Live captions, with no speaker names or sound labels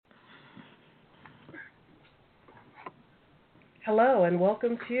Hello, and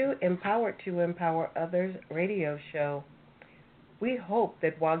welcome to Empowered to Empower Others radio show. We hope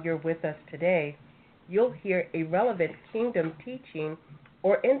that while you're with us today, you'll hear a relevant kingdom teaching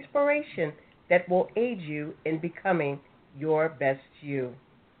or inspiration that will aid you in becoming your best you.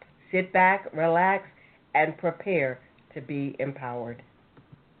 Sit back, relax, and prepare to be empowered.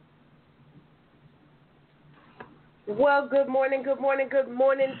 Well, good morning,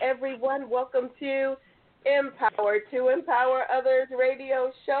 everyone. Welcome to Empower to Empower Others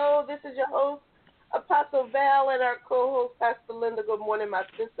radio show. This is your host, Apostle Val, and our co-host, Pastor Linda. Good morning, my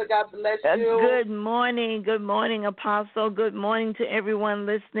sister. God bless you. Good morning, Apostle. Good morning to everyone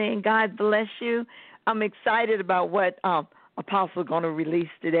listening. God bless you. I'm excited about what Apostle going to release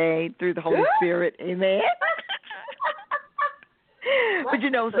today through the Holy Spirit. Amen. But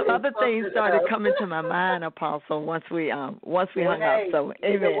some other things started coming to my mind, Apostle, once we hung up. So,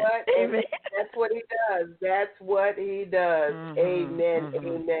 amen. Amen. That's what he does. That's what he does. Amen.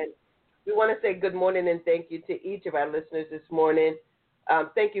 Amen. We want to say good morning and thank you to each of our listeners this morning.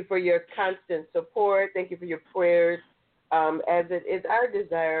 Thank you for your constant support. Thank you for your prayers. As it is our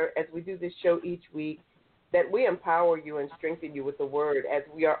desire, as we do this show each week, that we empower you and strengthen you with the word as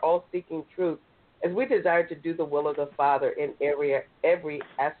we are all seeking truth, as we desire to do the will of the Father in every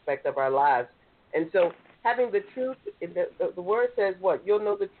aspect of our lives. And so having the truth, the word says what? You'll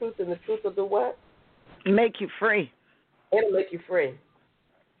know the truth, and the truth will do what? Make you free. It'll make you free.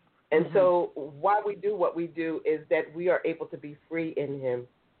 And so why we do what we do is that we are able to be free in him,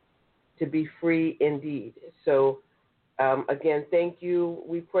 to be free indeed. So, again, thank you.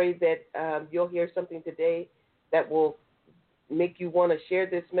 We pray that you'll hear something today that will make you want to share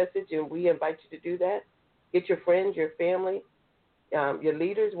this message, and we invite you to do that. Get your friends, your family, your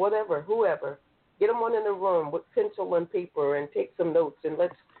leaders, whatever, whoever. Get them on in the room with pencil and paper and take some notes, and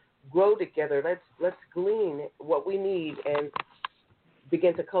let's grow together. Let's glean what we need and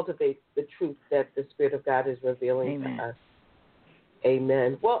begin to cultivate the truth that the Spirit of God is revealing to us.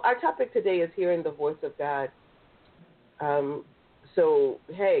 Amen. Well, our topic today is hearing the voice of God. So,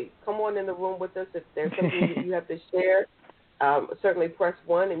 hey, come on in the room with us. If there's something that you have to share, certainly press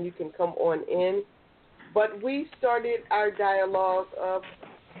 1 and you can come on in. But we started our dialogue a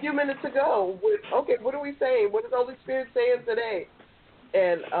few minutes ago with, okay, what are we saying? What is the Holy Spirit saying today?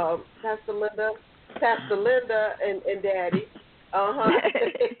 And Pastor Linda and Daddy,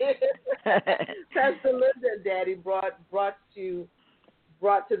 Pastor Linda and Daddy brought to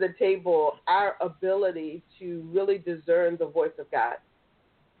the table our ability to really discern the voice of God.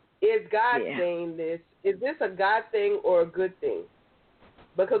 Is God saying this? Is this a God thing or a good thing?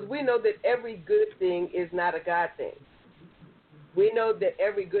 Because we know that every good thing is not a God thing. We know that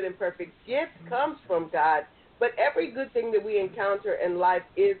every good and perfect gift comes from God, but every good thing that we encounter in life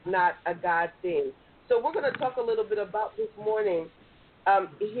is not a God thing. So we're going to talk a little bit about this morning,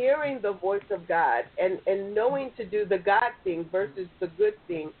 hearing the voice of God and knowing to do the God thing versus the good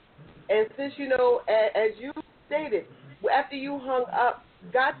thing. And since, as you stated, after you hung up,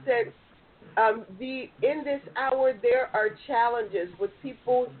 God said, in this hour there are challenges with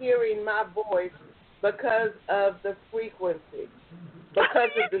people hearing my voice because of the frequency, because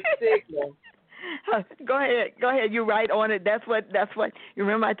of the signal. Go ahead. You're right on it. That's what. You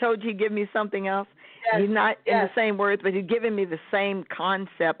remember I told you he'd give me something else. Yes, he's not in the same words, but he's giving me the same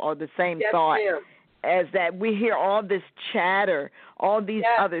concept or the same thought. Ma'am. As that we hear all this chatter, all these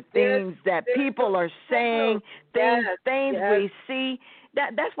other things that people are saying, things we see.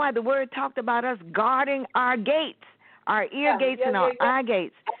 That's why the word talked about us guarding our gates, our ear gates and our eye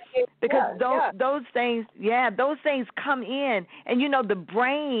gates, because those things come in, and the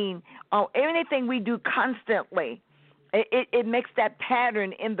brain, anything we do constantly. It makes that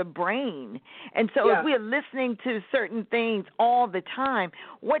pattern in the brain. And so if we are listening to certain things all the time,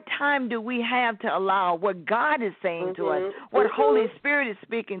 what time do we have to allow what God is saying to us, what Holy Spirit is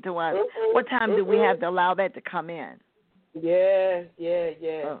speaking to us, what time do we have to allow that to come in? Yeah.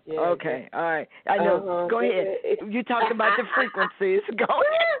 Okay, all right. I know. Go ahead. You talked about the frequencies. Go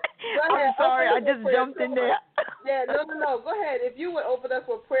ahead. I'm sorry, I just jumped in there. No. Go ahead. If you would open us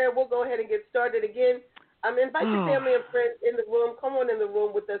with prayer, we'll go ahead and get started again. Invite your family and friends in the room. Come on in the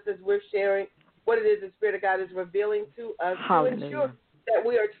room with us as we're sharing what it is the Spirit of God is revealing to us to ensure that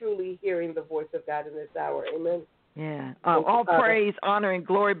we are truly hearing the voice of God in this hour. Amen. Yeah. All praise, honor, and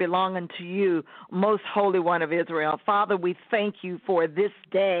glory belong unto you, most holy one of Israel. Father, we thank you for this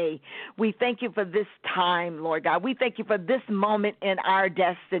day. We thank you for this time, Lord God. We thank you for this moment in our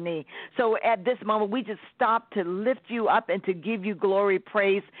destiny. So at this moment, we just stop to lift you up and to give you glory,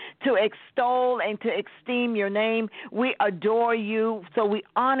 praise, to extol and to esteem your name. We adore you. So we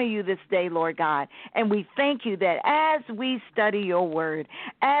honor you this day, Lord God. And we thank you that as we study your word,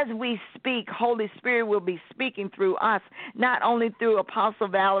 as we speak, Holy Spirit will be speaking through us, not only through Apostle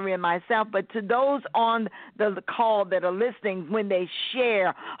Valerie and myself, but to those on the call that are listening. When they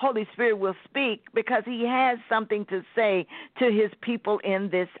share, Holy Spirit will speak because he has something to say to his people in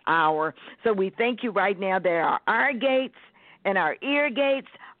this hour. So we thank you right now that our gates and our ear gates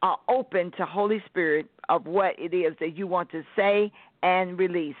are open to Holy Spirit of what it is that you want to say and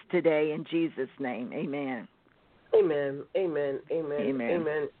release today in Jesus' name. Amen. Amen. Amen. Amen. Amen.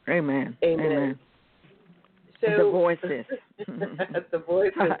 Amen. Amen. Amen. Amen. So, the voices. The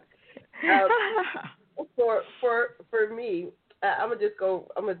voices. For me, I'm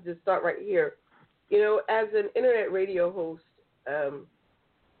gonna just start right here. You know, as an internet radio host,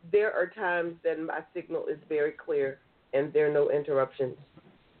 there are times that my signal is very clear and there are no interruptions.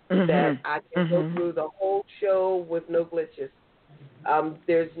 That I can go through the whole show with no glitches.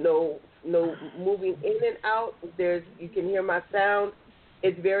 There's no moving in and out. You can hear my sound.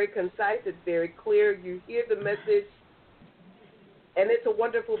 It's very concise. It's very clear. You hear the message, and it's a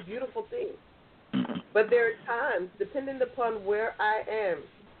wonderful, beautiful thing. But there are times, depending upon where I am,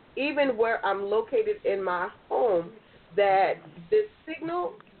 even where I'm located in my home, that the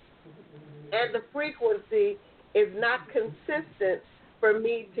signal and the frequency is not consistent for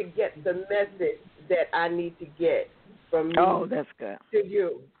me to get the message that I need to get from me that's good. to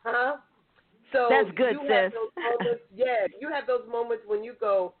you. Huh? So that's good, you sis. have those moments, you have those moments when you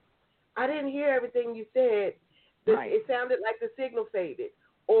go, I didn't hear everything you said. Right. It sounded like the signal faded.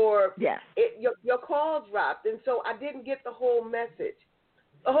 Or your call dropped, and so I didn't get the whole message.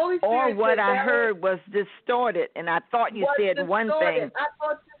 The Holy Spirit or what I heard was distorted, and I thought you said distorted. one thing. I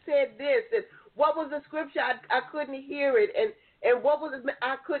thought you said this. And what was the scripture? I couldn't hear it. And what was it?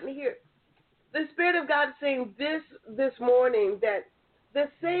 I couldn't hear it. The Spirit of God is saying this morning that the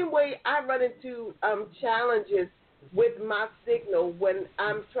same way I run into challenges with my signal when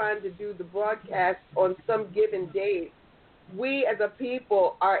I'm trying to do the broadcast on some given days, we as a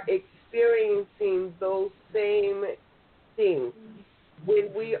people are experiencing those same things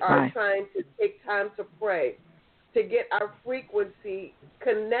when we are trying to take time to pray, to get our frequency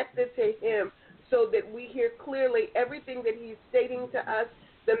connected to Him so that we hear clearly everything that He's stating to us.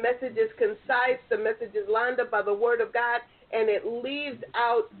 The message is concise, the message is lined up by the Word of God, and it leaves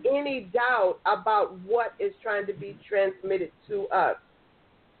out any doubt about what is trying to be transmitted to us.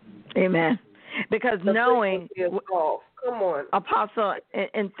 Amen. Because the knowing, come on, Apostle,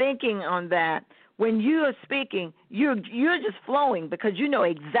 and thinking on that, when you are speaking, you're just flowing because you know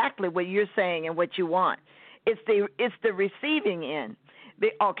exactly what you're saying and what you want. It's the receiving end.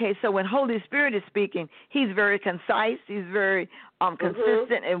 So when Holy Spirit is speaking, He's very concise. He's very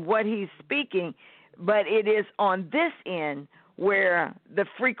consistent in what He's speaking. But it is on this end where the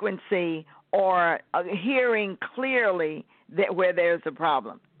frequency or hearing clearly that where there's a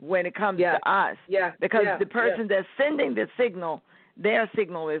problem when it comes to us. Because the person that's sending the signal, their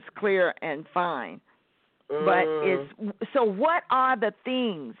signal is clear and fine. But so what are the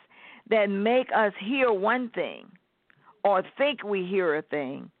things that make us hear one thing or think we hear a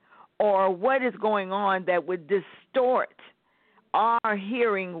thing, or what is going on that would distort our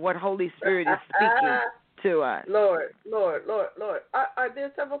hearing what Holy Spirit is speaking to us? Lord.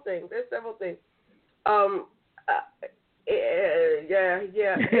 There's several things. So,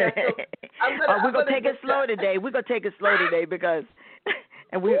 we're gonna take it slow today. Because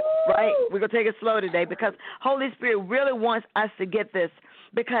we're gonna take it slow today because Holy Spirit really wants us to get this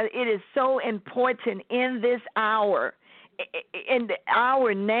because it is so important in this hour, in the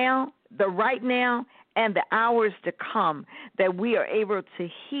hour now, the right now, and the hours to come, that we are able to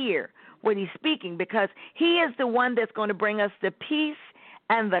hear what He's speaking, because He is the one that's going to bring us the peace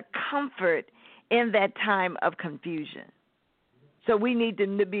and the comfort in that time of confusion. So we need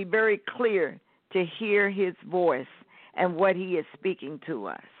to be very clear to hear His voice and what He is speaking to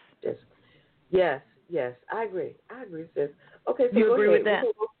us. Yes. I agree, sis. Okay, so you agree with that?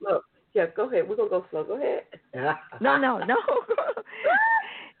 Go slow. Yes, go ahead. We're going to go slow. Go ahead. No.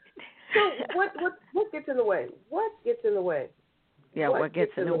 So what gets in the way? What gets in the way? Yeah, what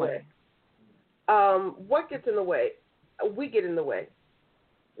gets in the way? What gets in the way? We get in the way.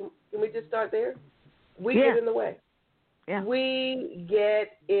 Can we just start there? We get in the way. Yeah. We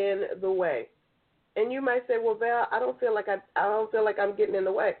get in the way. And you might say, well, Val, I don't feel like I'm getting in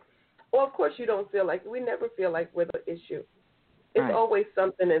the way. Well, of course you don't feel like, we never feel like we're the issue. It's right. always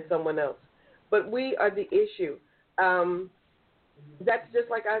something in someone else. But we are the issue. That's just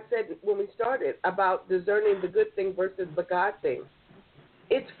like I said when we started about discerning the good thing versus the God thing.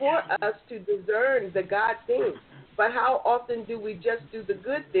 It's for us to discern the God thing. But how often do we just do the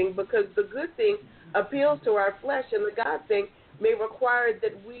good thing? Because the good thing appeals to our flesh, and the God thing may require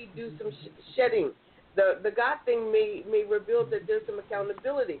that we do some shedding. The God thing may reveal that there's some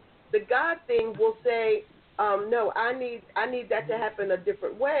accountability. The God thing will say, no, I need that to happen a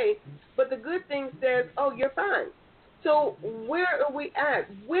different way. But the good thing says, oh, you're fine. So where are we at?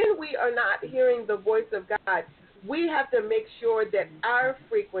 When we are not hearing the voice of God, we have to make sure that our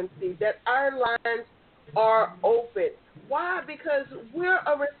frequency, that our lines are open. Why? Because we're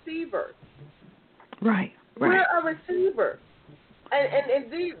a receiver. Right. We're a receiver.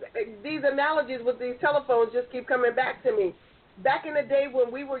 And these analogies with these telephones just keep coming back to me. Back in the day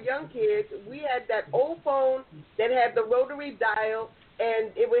when we were young kids, we had that old phone that had the rotary dial,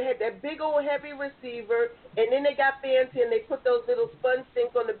 and it had that big old heavy receiver, and then they got fancy and they put those little sponge things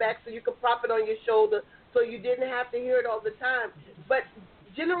on the back so you could prop it on your shoulder so you didn't have to hear it all the time. But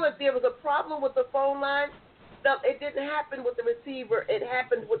generally, if there was a problem with the phone line, it didn't happen with the receiver, it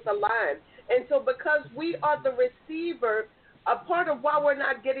happened with the line. And so because we are the receiver, a part of why we're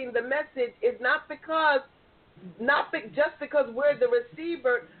not getting the message is not just because we're the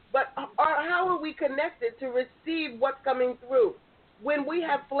receiver, but how are we connected to receive what's coming through? When we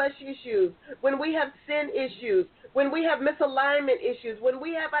have flesh issues, when we have sin issues, when we have misalignment issues, when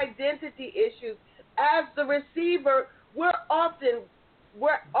we have identity issues, as the receiver, we're often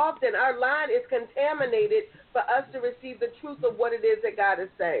our line is contaminated for us to receive the truth of what it is that God is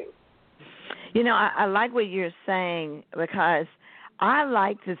saying. You know, I like what you're saying because I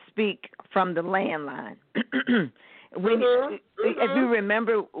like to speak from the landline. If you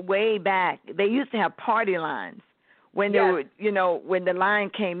remember way back, they used to have party lines. When there were, when the line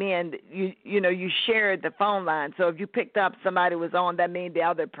came in, you shared the phone line. So if you picked up somebody was on, that means the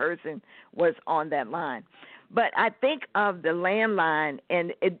other person was on that line. But I think of the landline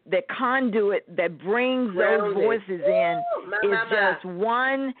and the conduit that brings those voices in is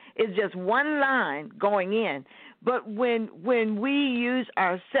just one line going in. But when we use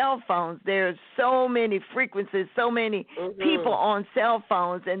our cell phones, there's so many frequencies, so many people on cell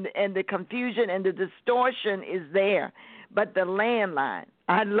phones, and the confusion and the distortion is there. But the landline,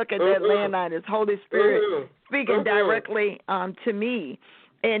 I look at that landline as Holy Spirit speaking directly to me.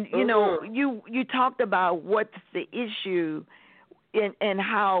 And, you talked about what's the issue and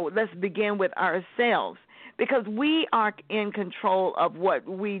how, let's begin with ourselves, because we are in control of what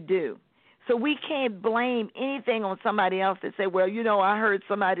we do. So we can't blame anything on somebody else to say, well, I heard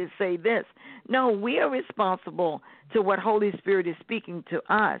somebody say this. No, we are responsible to what Holy Spirit is speaking to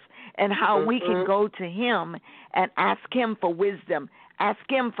us and how we can go to him and ask him for wisdom, ask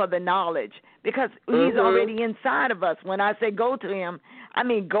him for the knowledge, because he's already inside of us. When I say go to him, I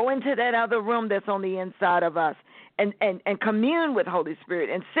mean go into that other room that's on the inside of us and commune with Holy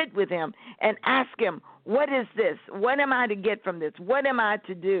Spirit and sit with him and ask him, what is this? What am I to get from this? What am I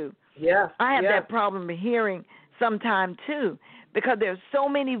to do? Yeah, I have that problem of hearing sometime too, because there's so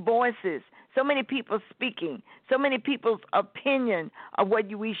many voices, so many people speaking, so many people's opinion of what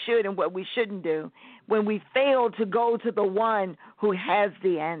we should and what we shouldn't do, when we fail to go to the one who has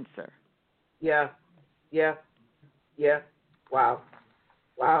the answer. Yeah. Wow.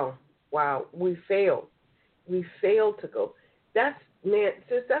 We fail to go. That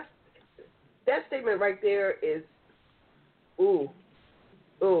statement right there is,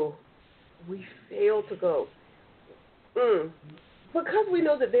 we fail to go. Because we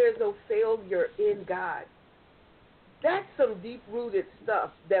know that there is no failure in God. That's some deep-rooted stuff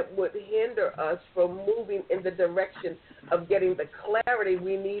that would hinder us from moving in the direction of getting the clarity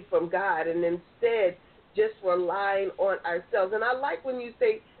we need from God, and instead just relying on ourselves. And I like when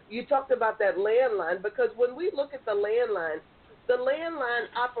you talked about that landline, because when we look at the landline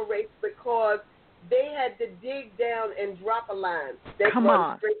operates because they had to dig down and drop a line that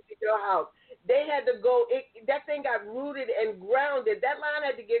runs straight to your house. They had to go, that thing got rooted and grounded. That line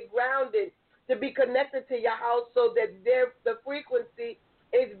had to get grounded to be connected to your house so that the frequency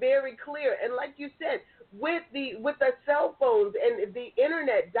is very clear. And like you said, with the cell phones and the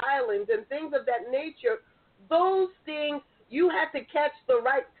internet dial-ins and things of that nature, those things, you have to catch the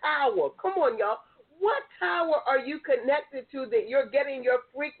right tower. Come on, y'all. What tower are you connected to that you're getting your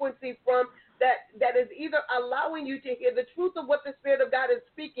frequency from that is either allowing you to hear the truth of what the Spirit of God is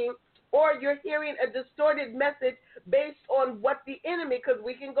speaking, or you're hearing a distorted message based on what the enemy enemy, because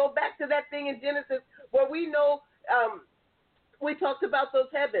we can go back to that thing in Genesis where we know we talked about those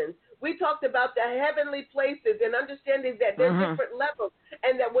heavens. We talked about the heavenly places and understanding that there's different levels,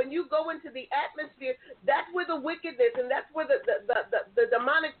 and that when you go into the atmosphere, that's where the wickedness and that's where the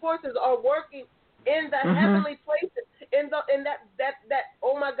demonic forces are working in the heavenly places, in that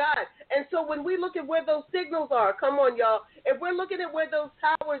oh my God. And so when we look at where those signals are, come on y'all, if we're looking at where those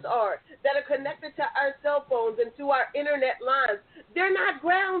towers are that are connected to our cell phones and to our internet lines, they're not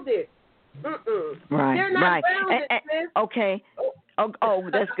grounded. Right, they're not grounded. Okay. Oh,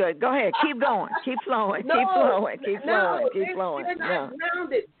 that's good. Go ahead. Keep going. Keep flowing. Keep flowing. They're not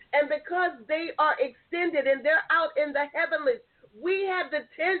grounded. And because they are extended and they're out in the heavenlies, we have the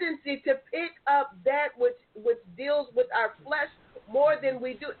tendency to pick up that which deals with our flesh more than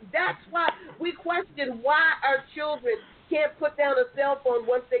we do. That's why we question why our children can't put down a cell phone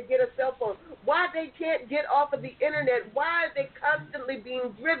once they get a cell phone, why they can't get off of the internet, why are they constantly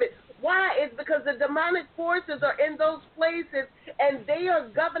being driven. Why? It's because the demonic forces are in those places, and they are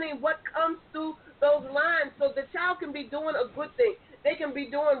governing what comes through those lines. So the child can be doing a good thing. They can be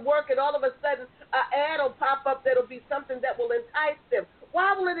doing work, and all of a sudden an ad will pop up that'll be something that will entice them.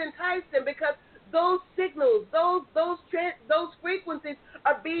 Why will it entice them? Because those signals, those frequencies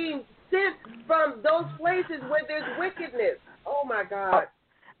are being sent from those places where there's wickedness. Oh, my God.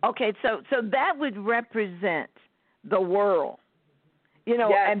 Okay, so that would represent the world.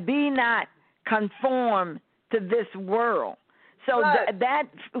 And be not conformed to this world. So that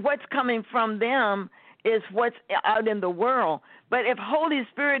what's coming from them is what's out in the world. But if Holy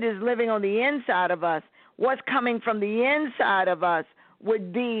Spirit is living on the inside of us, what's coming from the inside of us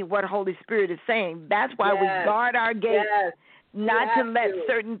would be what Holy Spirit is saying. That's why we guard our gates, not to let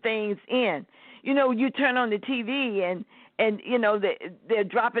certain things in. You turn on the TV and they're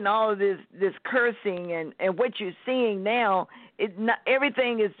dropping all of this cursing and what you're seeing now.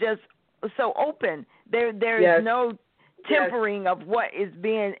 Everything is just so open. There is no tempering of what is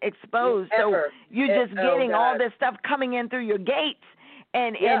being exposed. So you're just getting all this stuff coming in through your gates,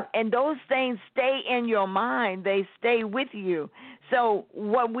 and those things stay in your mind. They stay with you. So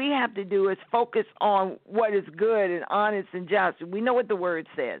what we have to do is focus on what is good and honest and just. We know what the word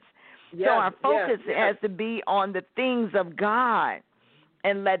says. So our focus has to be on the things of God,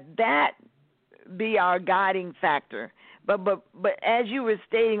 and let that be our guiding factor. But as you were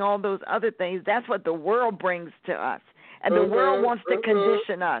stating all those other things, that's what the world brings to us. And the world wants to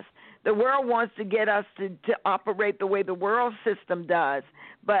condition us. The world wants to get us to operate the way the world system does.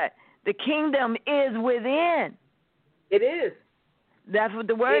 But the kingdom is within. It is. That's what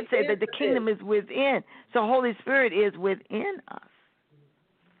the word says, that the kingdom is within. So Holy Spirit is within us.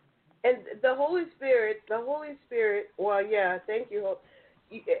 And the Holy Spirit, well, thank you.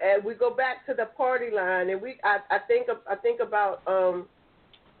 And we go back to the party line, and I think about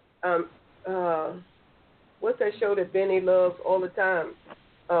what's that show that Benny loves all the time?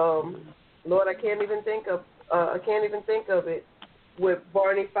 Lord, I can't even think of it, with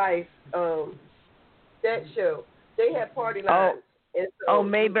Barney Fife. That show, they had party lines. And so,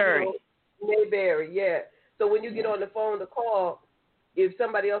 Mayberry. Mayberry, yeah. So when you get on the phone to call, if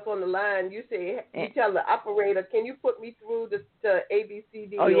somebody else on the line, you tell the operator, can you put me through to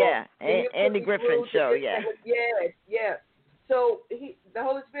ABCD? Oh, yeah, Andy Griffin show, yeah. Yeah. So the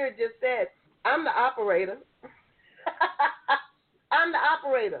Holy Spirit just said, I'm the operator. I'm the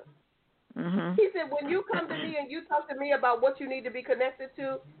operator. Mm-hmm. He said, when you come to me and you talk to me about what you need to be connected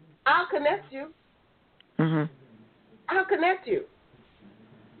to, I'll connect you. Mm-hmm. I'll connect you.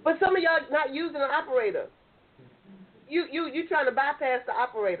 But some of y'all not using an operator. You trying to bypass the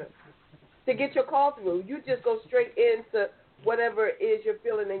operator to get your call through. You just go straight into whatever it is you're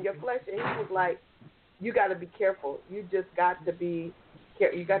feeling in your flesh. And he was like, you got to be careful. You just got to be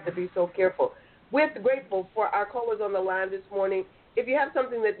so careful. We're grateful for our callers on the line this morning. If you have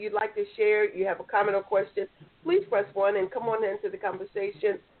something that you'd like to share, you have a comment or question, please press 1 and come on into the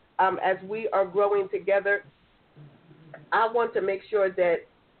conversation. As we are growing together, I want to make sure that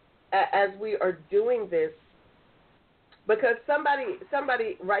as we are doing this, because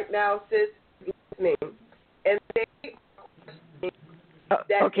somebody right now sits listening, and they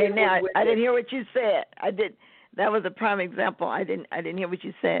okay. Now I didn't hear what you said. I did. That was a prime example. I didn't hear what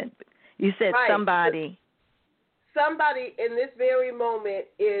you said. You said right. Somebody in this very moment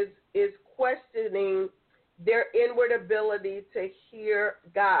is questioning their inward ability to hear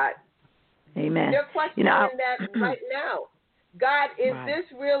God. Amen. They're questioning that right now. God, is this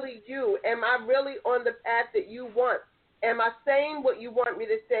really you? Am I really on the path that you want? Am I saying what you want me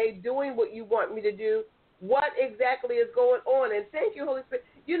to say, doing what you want me to do? What exactly is going on? And thank you, Holy Spirit.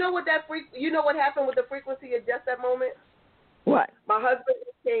 You know what happened with the frequency at just that moment? What? My husband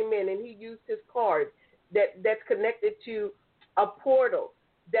came in and he used his card that's connected to a portal.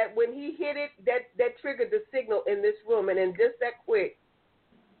 That when he hit it, that triggered the signal in this room, and in just that quick,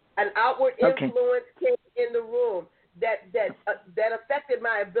 an outward influence came in the room that affected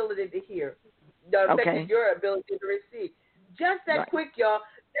my ability to hear, that affected your ability to receive. Just that quick, y'all.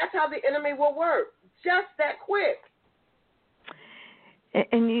 That's how the enemy will work. Just that quick.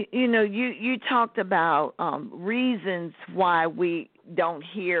 And you talked about reasons why we don't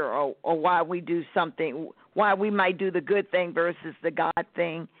hear or why we do something, why we might do the good thing versus the God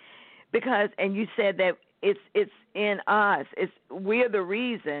thing, and you said that it's in us. We're the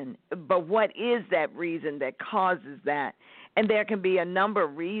reason, but what is that reason that causes that? And there can be a number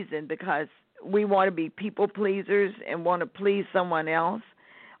of reasons, because we want to be people pleasers and want to please someone else.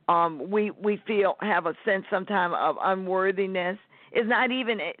 We have a sense sometimes of unworthiness. It's not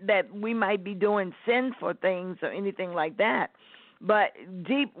even that we might be doing sinful things or anything like that, but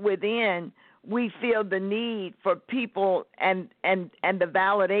deep within, we feel the need for people and the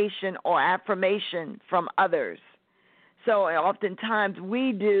validation or affirmation from others. So oftentimes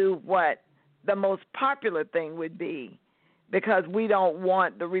we do what the most popular thing would be, because we don't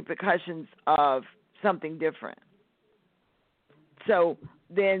want the repercussions of something different. So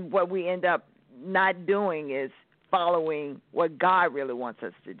then what we end up not doing is following what God really wants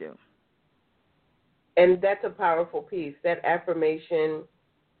us to do. And that's a powerful piece, that affirmation,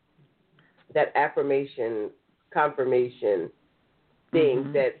 confirmation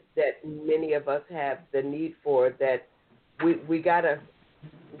thing that many of us have the need for, that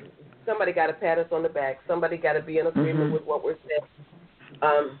somebody got to pat us on the back. Somebody got to be in agreement with what we're saying.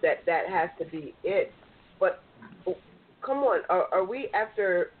 That has to be it. But come on, are we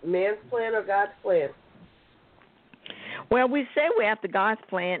after man's plan or God's plan? Well, we say we're after God's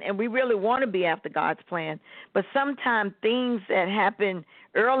plan, and we really want to be after God's plan. But sometimes things that happen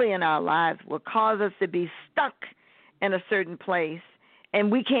early in our lives will cause us to be stuck in a certain place, and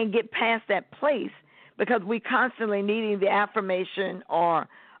we can't get past that place because we constantly needing the affirmation or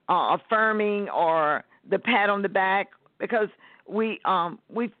affirming or the pat on the back, because we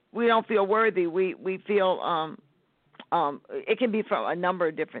don't feel worthy. We feel it can be from a number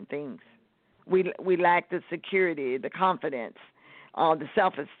of different things. We lack the security, the confidence, the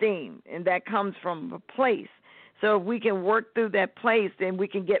self-esteem, and that comes from a place. So if we can work through that place, then we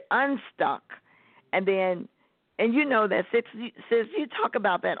can get unstuck. And you know that, sis, you talk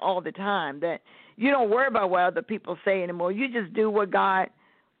about that all the time, that you don't worry about what other people say anymore. You just do what God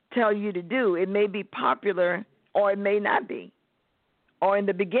tells you to do. It may be popular or it may not be. Or in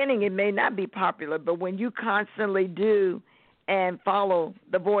the beginning it may not be popular, but when you constantly do and follow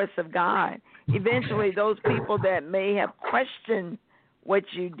the voice of God, eventually those people that may have questioned what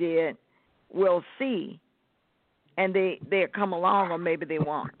you did will see, and they'll come along, or maybe they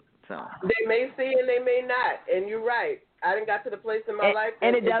won't. So they may see and they may not, and you're right. I didn't got to the place in my life,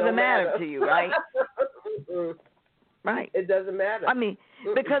 and it doesn't matter to you, right? Right. It doesn't matter. I mean,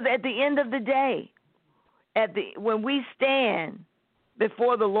 because at the end of the day, when we stand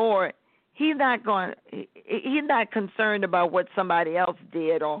before the Lord, He's not concerned about what somebody else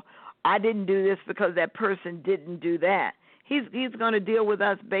did, or I didn't do this because that person didn't do that. He's going to deal with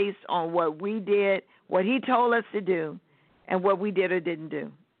us based on what we did, what He told us to do, and what we did or didn't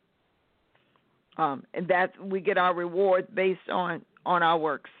do. And that we get our rewards based on our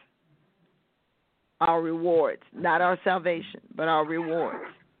works. Our rewards, not our salvation, but our rewards.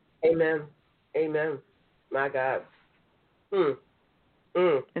 Amen. Amen. My God.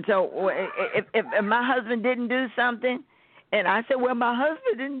 And so if my husband didn't do something, and I said, well, my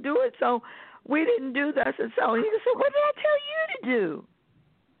husband didn't do it, so we didn't do this. And so he said, what did I tell you to do?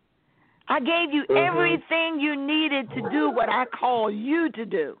 I gave you everything you needed to do what I call you to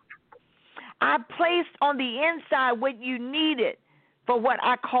do. I placed on the inside what you needed for what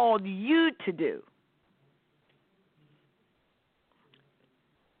I called you to do.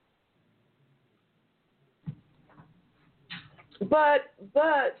 But.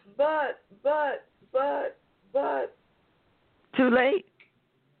 Too late.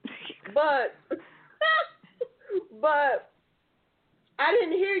 But I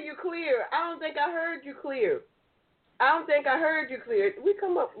didn't hear you clear. I don't think I heard you clear. We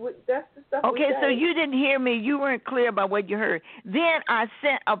come up with, that's the stuff. Okay, so you didn't hear me. You weren't clear about what you heard. Then I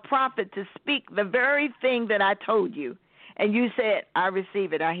sent a prophet to speak the very thing that I told you. And you said, I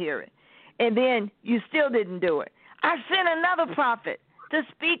receive it, I hear it. And then you still didn't do it. I sent another prophet to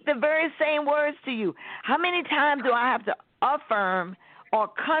speak the very same words to you. How many times do I have to affirm or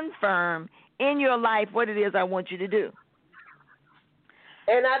confirm in your life what it is I want you to do?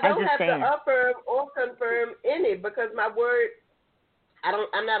 And I don't have to affirm or confirm any, because my word,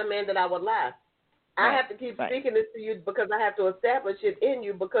 I'm not a man that I would lie. I have to keep speaking this to you because I have to establish it in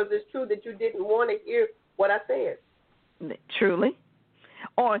you, because it's true that you didn't want to hear what I said. Truly.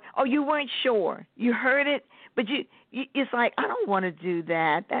 Or you weren't sure. You heard it, but you it's like, I don't want to do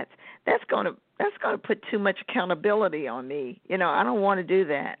that. That's going to put too much accountability on me. I don't want to do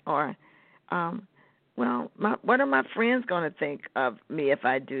that. Or what are my friends going to think of me if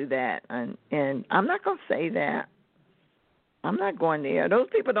I do that? And I'm not going to say that. I'm not going there. Those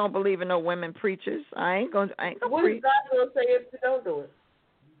people don't believe in no women preachers. I ain't going to preach. What is God going to say if you don't do it?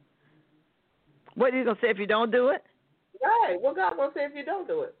 What are you going to say if you don't do it? Right. What God going to say if you don't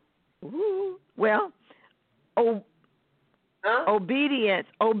do it? Ooh. Well, obedience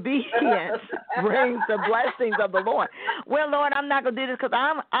brings the blessings of the Lord. Well, Lord, I'm not going to do this because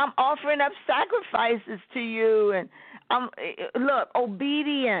I'm offering up sacrifices to you. And look,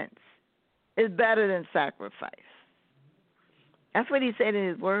 obedience is better than sacrifice. That's what he said in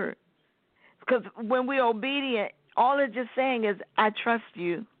his word. Because when we're obedient, all it's just saying is, I trust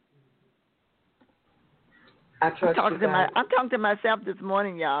you. I trust you. I'm talking to myself this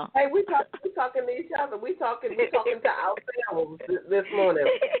morning, y'all. Hey, we talking to each other. We talking to ourselves this morning.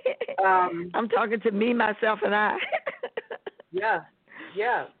 I'm talking to me, myself, and I.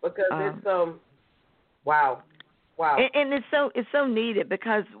 yeah, because it's wow. And it's so needed,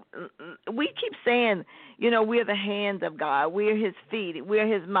 because we keep saying, we're the hands of God, we're His feet, we're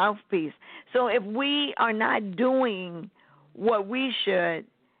His mouthpiece. So if we are not doing what we should,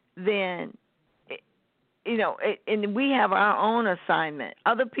 then and we have our own assignment.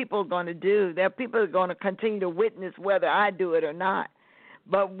 Other people are going to do. There are people who are going to continue to witness whether I do it or not.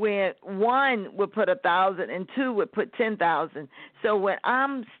 But when one would put 1,000 and two would put 10,000. So when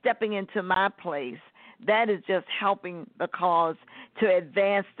I'm stepping into my place, that is just helping the cause to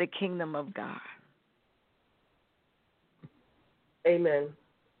advance the kingdom of God. Amen.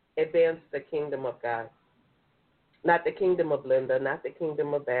 Advance the kingdom of God. Not the kingdom of Linda, not the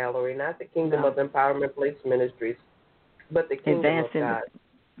kingdom of Valerie, not the kingdom of Empowerment Place Ministries, but the kingdom of God.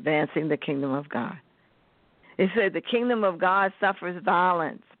 Advancing the kingdom of God. It said the kingdom of God suffers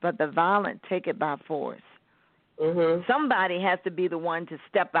violence, but the violent take it by force. Mm-hmm. Somebody has to be the one to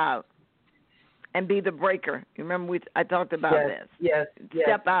step out and be the breaker. You remember I talked about this. Yes.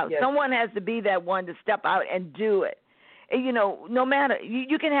 Step out. Yes. Someone has to be that one to step out and do it. And, no matter,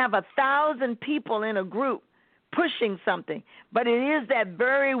 you can have 1,000 people in a group pushing something, but it is that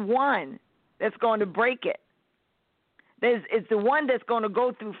very one that's going to break it. It's the one that's going to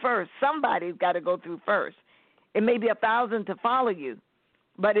go through first. Somebody's got to go through first. It may be 1,000 to follow you,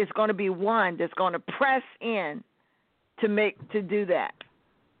 but it's going to be one that's going to press in to do that.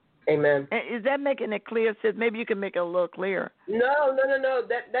 Amen. Is that making it clear, sis? Maybe you can make it a little clearer. No.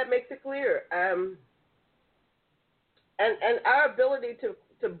 That makes it clear. And our ability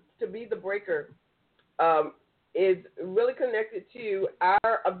to be the breaker is really connected to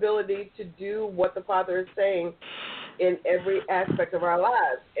our ability to do what the Father is saying in every aspect of our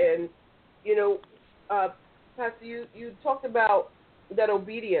lives. And, Pastor, you talked about that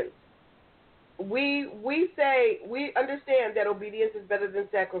obedience. We understand that obedience is better than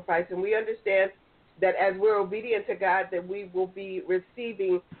sacrifice, and we understand that as we're obedient to God, that we will be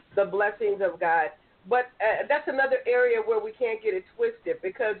receiving the blessings of God. But that's another area where we can't get it twisted,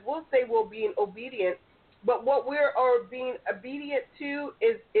 because we'll say we're being obedient, but what we're being obedient to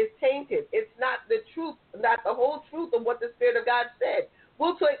is tainted. It's not the truth, not the whole truth of what the Spirit of God said.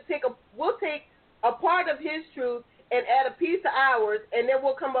 We'll take a part of His truth and add a piece of ours, and then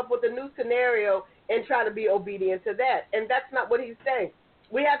we'll come up with a new scenario and try to be obedient to that. And that's not what He's saying.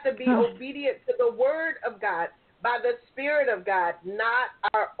 We have to be obedient to the Word of God by the Spirit of God, not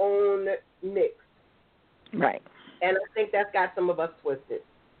our own mix. Right. And I think that's got some of us twisted.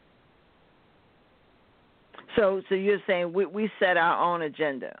 So you're saying we set our own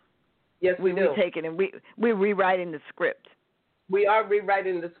agenda. Yes, we do. We take it and we're rewriting the script. We are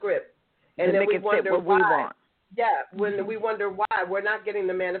rewriting the script. And then we wonder what why. We want. Yeah, when we wonder why we're not getting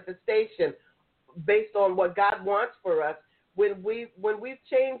the manifestation based on what God wants for us, when we've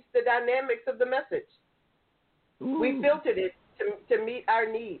changed the dynamics of the message. Ooh. We filtered it to meet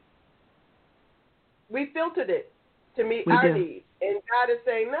our needs. We filtered it to meet our needs. And God is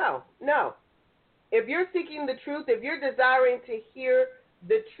saying, no. If you're seeking the truth, if you're desiring to hear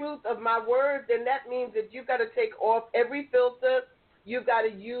the truth of my word, then that means that you've got to take off every filter. You've got to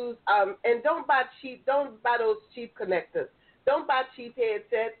use, and don't buy those cheap connectors. Don't buy cheap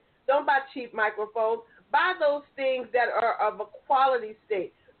headsets. Don't buy cheap microphones. Buy those things that are of a quality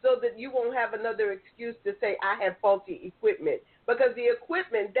state so that you won't have another excuse to say, I have faulty equipment. because the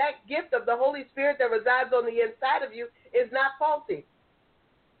equipment, that gift of the Holy Spirit that resides on the inside of you, is not faulty.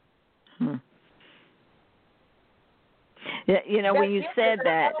 Yeah, you know, when you said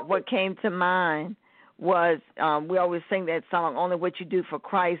that, what came to mind was we always sing that song, "Only what you do for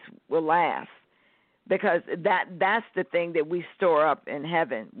Christ will last," because that's the thing that we store up in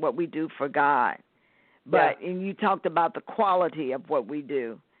heaven, what we do for God. But and you talked about the quality of what we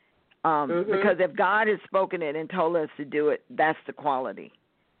do, because if God has spoken it and told us to do it, that's the quality.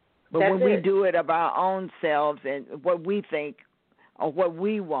 But when we do it of our own selves and what we think or what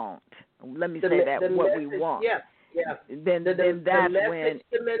we want, let me say that, what we want. Yeah. Then that's when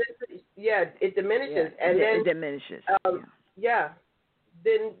diminishes. Yeah, it diminishes, and then it diminishes.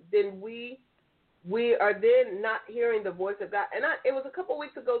 Then we are then not hearing the voice of God. And it was a couple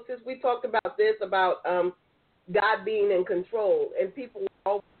weeks ago since we talked about this, about God being in control, and people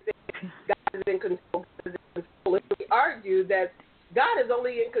always say God is in control. God is in control. And we argue that God is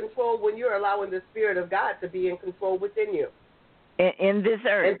only in control when you're allowing the Spirit of God to be in control within you. In this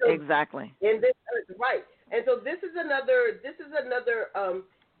earth, so, exactly. In this earth, right. And so this is another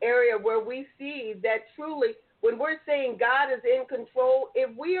area where we see that truly, when we're saying God is in control,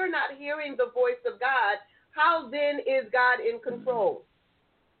 if we are not hearing the voice of God, how then is God in control?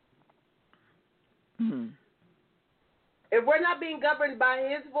 If we're not being governed by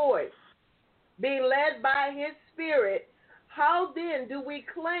His voice, being led by His Spirit, how then do we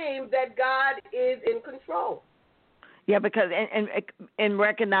claim that God is in control? Yeah, because in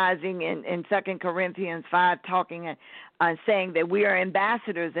recognizing in 2 Corinthians 5, talking and saying that we are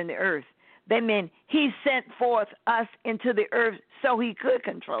ambassadors in the earth, that meant He sent forth us into the earth so He could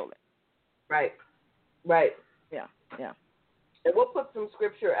control it. Right. Yeah. And we'll put some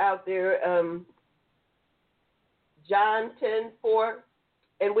scripture out there. John 10:4,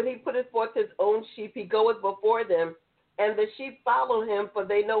 and when He putteth forth His own sheep, He goeth before them, and the sheep follow Him, for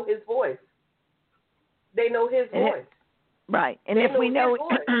they know His voice. They know His voice. Right. And if we know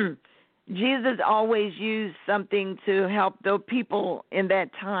Jesus always used something to help the people in that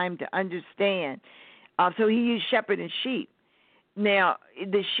time to understand. So He used shepherd and sheep. Now,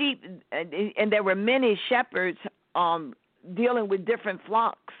 the sheep, and there were many shepherds dealing with different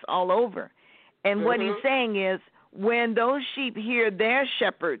flocks all over. And what He's saying is, when those sheep hear their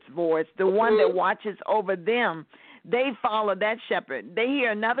shepherd's voice, the one that watches over them, they follow that shepherd. They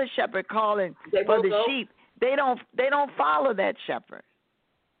hear another shepherd calling for the sheep. They don't follow that shepherd.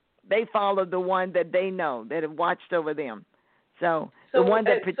 They follow the one that they know, that have watched over them. So the one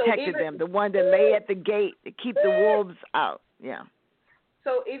that protected them, the one that lay at the gate to keep the wolves out. Yeah.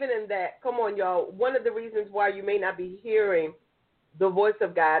 So even in that, come on, y'all, one of the reasons why you may not be hearing the voice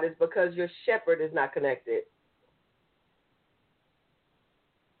of God is because your shepherd is not connected.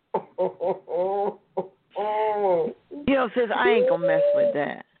 Sis, I ain't gonna mess with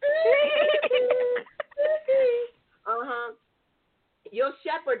that. Your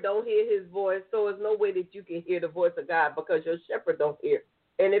shepherd don't hear His voice, so there's no way that you can hear the voice of God because your shepherd don't hear.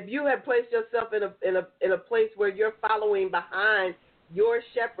 And if you have placed yourself in a place where you're following behind your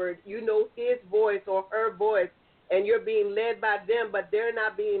shepherd, you know his voice or her voice, and you're being led by them, but they're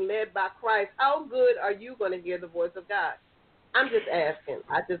not being led by Christ, how good are you going to hear the voice of God? I'm just asking.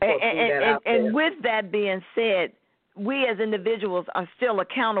 I just want to put that out there. And with that being said, we as individuals are still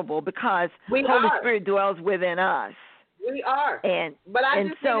accountable because Holy Spirit dwells within us. We are. But I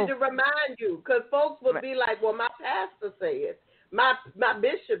just needed to remind you, because folks would be like, well, my pastor said, my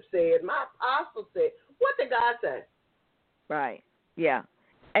bishop said, my apostle said. What did God say? Right. Yeah.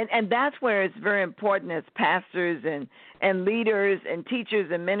 And that's where it's very important as pastors and leaders and teachers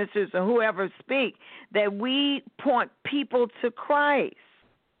and ministers and whoever speak, that we point people to Christ.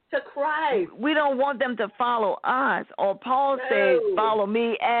 To Christ. We don't want them to follow us. Or Paul says, follow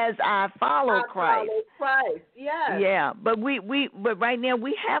me as I follow Christ. Follow Christ, yes. Yeah, but but right now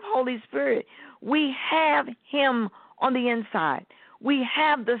we have Holy Spirit. We have Him on the inside. We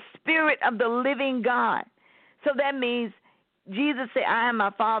have the Spirit of the living God. So that means Jesus said, I and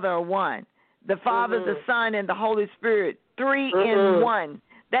my Father are one. The Father, the Son, and the Holy Spirit, three in one.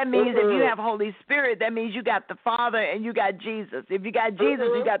 That means if you have Holy Spirit, that means you got the Father and you got Jesus. If you got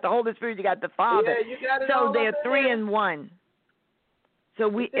Jesus, you got the Holy Spirit, you got the Father. Yeah, you got it so all they're three in one. So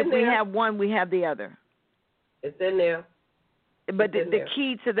if we have one, we have the other. It's in there. But the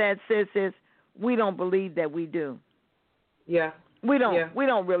key to that, sis, is we don't believe that we do. Yeah. We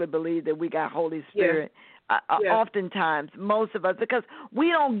don't really believe that we got Holy Spirit. Oftentimes, most of us, because we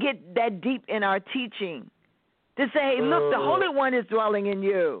don't get that deep in our teaching. To say, hey, look, the Holy One is dwelling in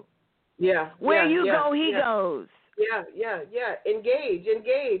you. Yeah. Where you go, He goes. Yeah. Engage.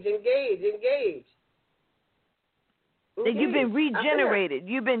 that you've been regenerated.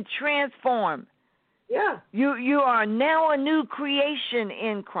 You've been transformed. Yeah. You are now a new creation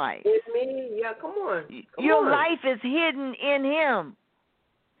in Christ. It's me. Yeah, come on. Your life is hidden in Him.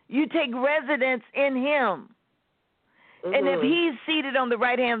 You take residence in Him. And if He's seated on the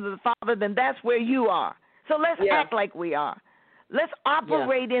right hand of the Father, then that's where you are. So let's act like we are. Let's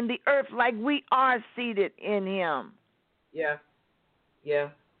operate in the earth like we are seated in Him. Yeah.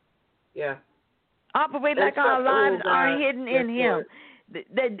 Operate like our lives are hidden in Him.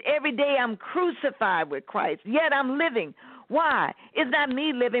 That every day I'm crucified with Christ, yet I'm living. Why? It's not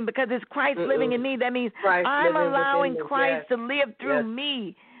me living because it's Christ living in me. That means I'm allowing Christ to live through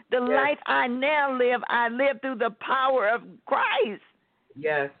me. The life I now live, I live through the power of Christ.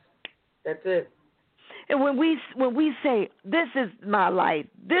 Yes, that's it. And when we say, this is my life,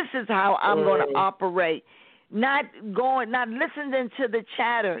 this is how I'm going to operate, not listening to the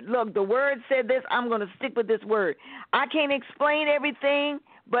chatter. Look, the word said this, I'm going to stick with this word. I can't explain everything,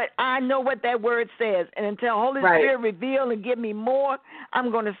 but I know what that word says. And until Holy Spirit reveal and give me more,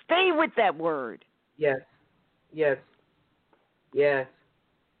 I'm going to stay with that word. Yes.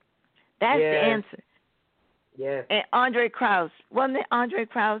 That's the answer. Yes. And Andre Crouch, wasn't it Andre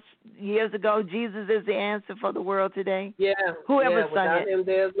Crouch years ago? Jesus is the answer for the world today. Yeah. Whoever sung without it. Him,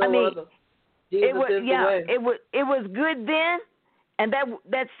 there's no other. Jesus is the way. It was good then, and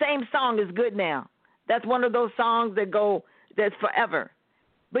that same song is good now. That's one of those songs that's forever.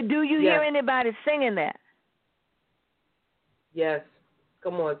 But do you hear anybody singing that? Yes.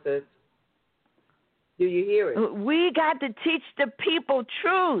 Come on, sis. Do you hear it? We got to teach the people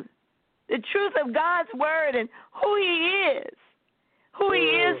truth. The truth of God's word and who He is. Who He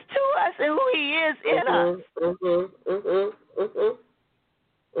is to us and who He is in us.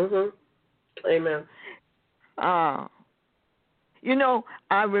 Amen.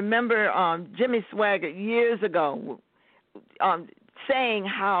 I remember Jimmy Swaggart years ago saying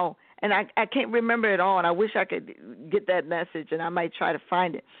how, and I can't remember it all, and I wish I could get that message, and I might try to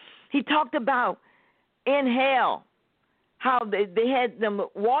find it. He talked about in hell, how they had them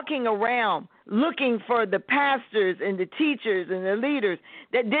walking around looking for the pastors and the teachers and the leaders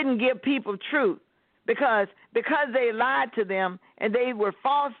that didn't give people truth because they lied to them and they were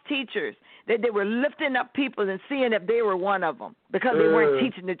false teachers, that they were lifting up people and seeing if they were one of them because they weren't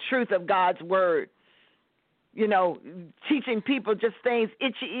teaching the truth of God's word. Teaching people just things,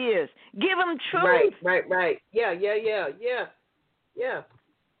 itchy ears. Give them truth. Right. Yeah.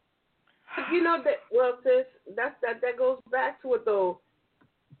 Sis, that goes back to it though.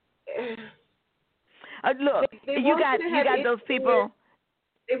 Look, you got those people.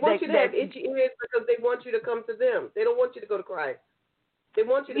 They want you to have itchy ears because they want you to come to them. They don't want you to go to Christ. They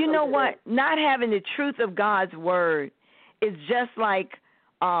want you to. You know what? Not having the truth of God's word is just like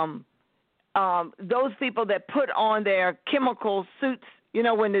those people that put on their chemical suits.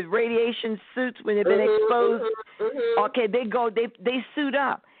 When the radiation suits, when they've been exposed. Okay, they suit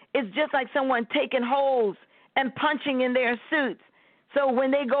up. It's just like someone taking holes and punching in their suits. So when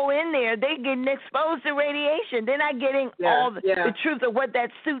they go in there, they're getting exposed to radiation. They're not getting all the truth of what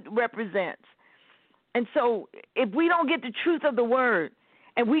that suit represents. And so if we don't get the truth of the word,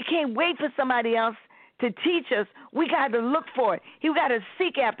 and we can't wait for somebody else to teach us, we got to look for it. We got to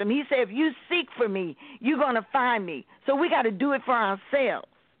seek after him. He said, if you seek for me, you're going to find me. So we got to do it for ourselves.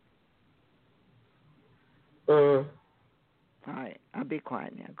 All right, I'll be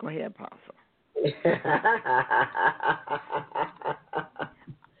quiet now. Go ahead, Apostle.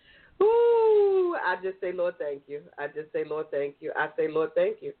 Ooh, I just say, Lord, thank you. I say, Lord, thank you. I say, Lord,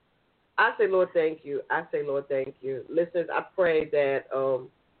 thank you. Listeners, I pray that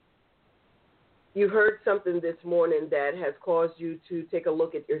you heard something this morning that has caused you to take a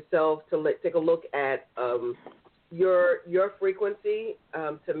look at yourself, take a look at your frequency,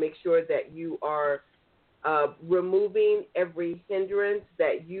 to make sure that you are removing every hindrance,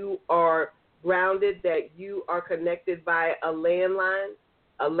 that you are grounded, that you are connected by a landline.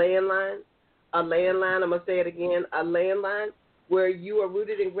 I'm going to say it again, a landline, where you are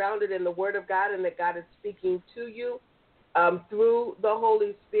rooted and grounded in the Word of God, and that God is speaking to you through the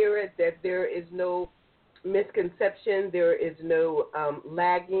Holy Spirit, that there is no misconception, there is no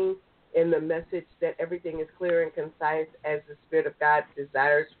lagging in the message, that everything is clear and concise as the Spirit of God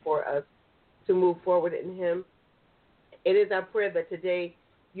desires for us to move forward in Him. It is our prayer that today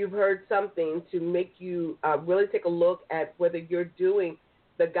you've heard something to make you really take a look at whether you're doing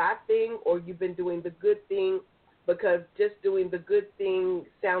the God thing or you've been doing the good thing, because just doing the good thing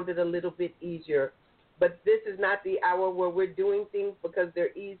sounded a little bit easier. But this is not the hour where we're doing things because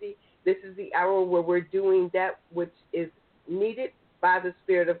they're easy. This is the hour where we're doing that which is needed by the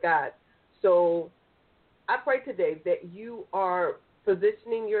Spirit of God. So I pray today that you are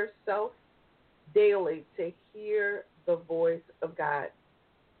positioning yourself daily to hear the voice of God,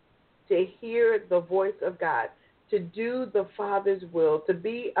 to hear the voice of God, to do the Father's will, to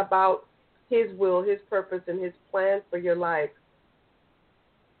be about His will, His purpose, and His plan for your life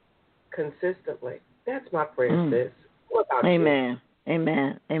consistently. That's my prayer, sis. What about Amen. You?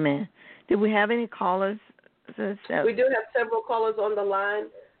 Amen. Amen. Do we have any callers? We do have several callers on the line.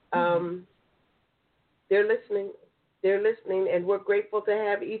 They're listening. They're listening, and we're grateful to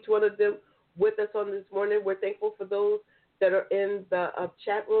have each one of them with us on this morning. We're thankful for those that are in the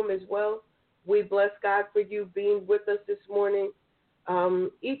chat room as well. We bless God for you being with us this morning,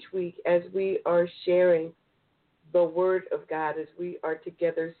 each week as we are sharing the Word of God, as we are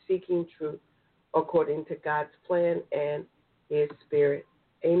together seeking truth according to God's plan and His Spirit.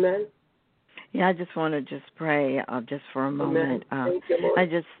 Amen. Yeah, I just want to pray just for a moment. Thank you,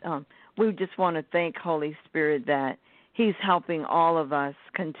 Lord. We just want to thank Holy Spirit that He's helping all of us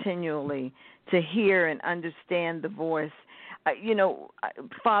continually to hear and understand the voice.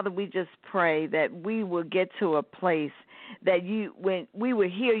 Father, we just pray that we will get to a place that when we will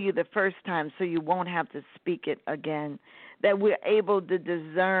hear you the first time, so you won't have to speak it again, that we're able to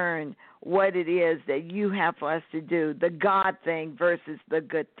discern what it is that you have for us to do, the God thing versus the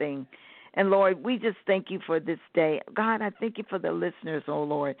good thing. And, Lord, we just thank you for this day. God, I thank you for the listeners, oh,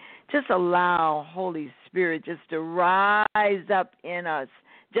 Lord. Just allow Holy Spirit just to rise up in us,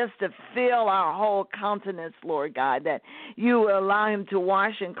 just to fill our whole countenance, Lord God, that you will allow him to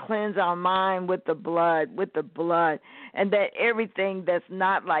wash and cleanse our mind with the blood, and that everything that's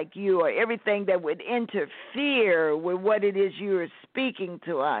not like you or everything that would interfere with what it is you are speaking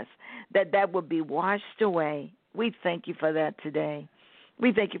to us, that would be washed away. We thank you for that today.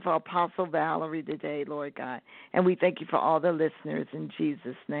 We thank you for Apostle Valerie today, Lord God, and we thank you for all the listeners. In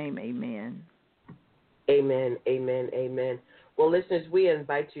Jesus' name, amen. Amen, amen, amen. Well, listeners, we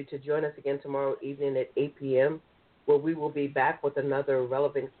invite you to join us again tomorrow evening at 8 p.m., where we will be back with another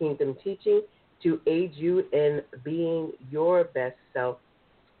relevant kingdom teaching to aid you in being your best self.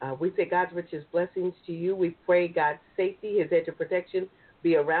 We say God's richest blessings to you. We pray God's safety, His edge of protection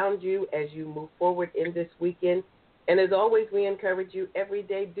be around you as you move forward in this weekend. And as always, we encourage you every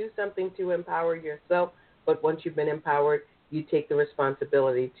day, do something to empower yourself. But once you've been empowered, you take the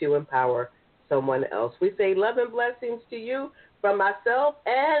responsibility to empower someone else. We say love and blessings to you from myself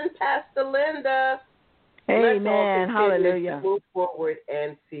and Pastor Linda. Amen. Let's all continue Hallelujah. to move forward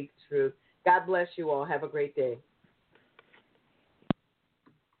and seek truth. God bless you all. Have a great day.